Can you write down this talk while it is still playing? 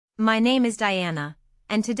My name is Diana,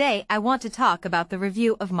 and today I want to talk about the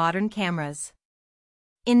review of modern cameras.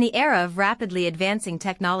 In the era of rapidly advancing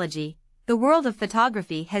technology, the world of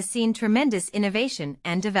photography has seen tremendous innovation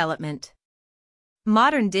and development.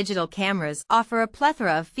 Modern digital cameras offer a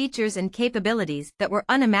plethora of features and capabilities that were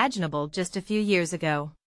unimaginable just a few years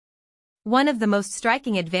ago. One of the most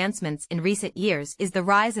striking advancements in recent years is the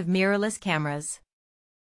rise of mirrorless cameras.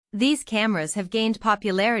 These cameras have gained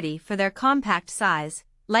popularity for their compact size,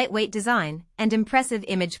 lightweight design, and impressive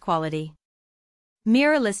image quality.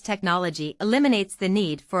 Mirrorless technology eliminates the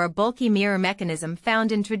need for a bulky mirror mechanism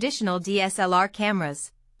found in traditional DSLR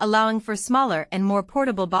cameras, allowing for smaller and more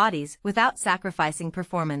portable bodies without sacrificing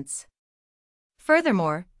performance.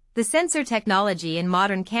 Furthermore, the sensor technology in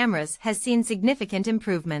modern cameras has seen significant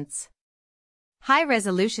improvements.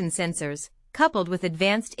 High-resolution sensors, coupled with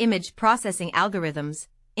advanced image processing algorithms,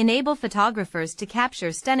 enable photographers to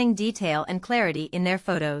capture stunning detail and clarity in their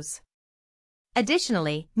photos.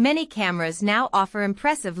 Additionally, many cameras now offer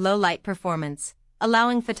impressive low-light performance,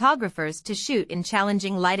 allowing photographers to shoot in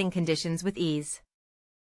challenging lighting conditions with ease.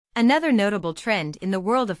 Another notable trend in the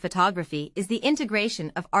world of photography is the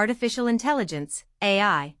integration of artificial intelligence,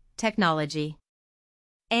 AI, technology.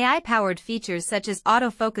 AI-powered features such as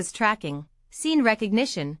autofocus tracking, scene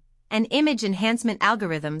recognition, and image enhancement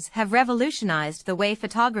algorithms have revolutionized the way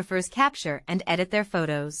photographers capture and edit their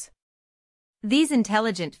photos. These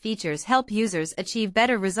intelligent features help users achieve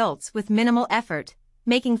better results with minimal effort,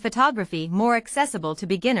 making photography more accessible to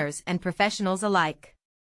beginners and professionals alike.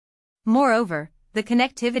 Moreover, the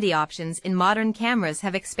connectivity options in modern cameras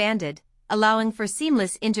have expanded, allowing for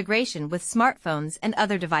seamless integration with smartphones and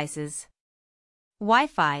other devices.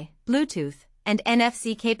 Wi-Fi, Bluetooth, and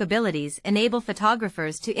NFC capabilities enable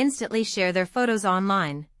photographers to instantly share their photos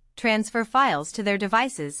online, transfer files to their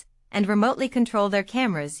devices, and remotely control their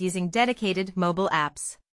cameras using dedicated mobile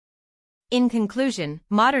apps. In conclusion,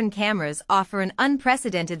 modern cameras offer an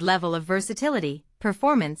unprecedented level of versatility,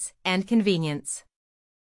 performance, and convenience.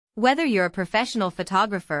 Whether you're a professional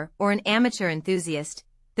photographer or an amateur enthusiast,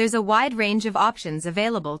 there's a wide range of options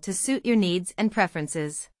available to suit your needs and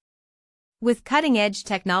preferences. With cutting-edge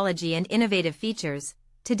technology and innovative features,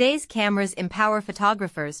 today's cameras empower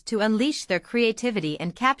photographers to unleash their creativity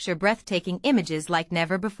and capture breathtaking images like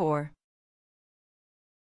never before.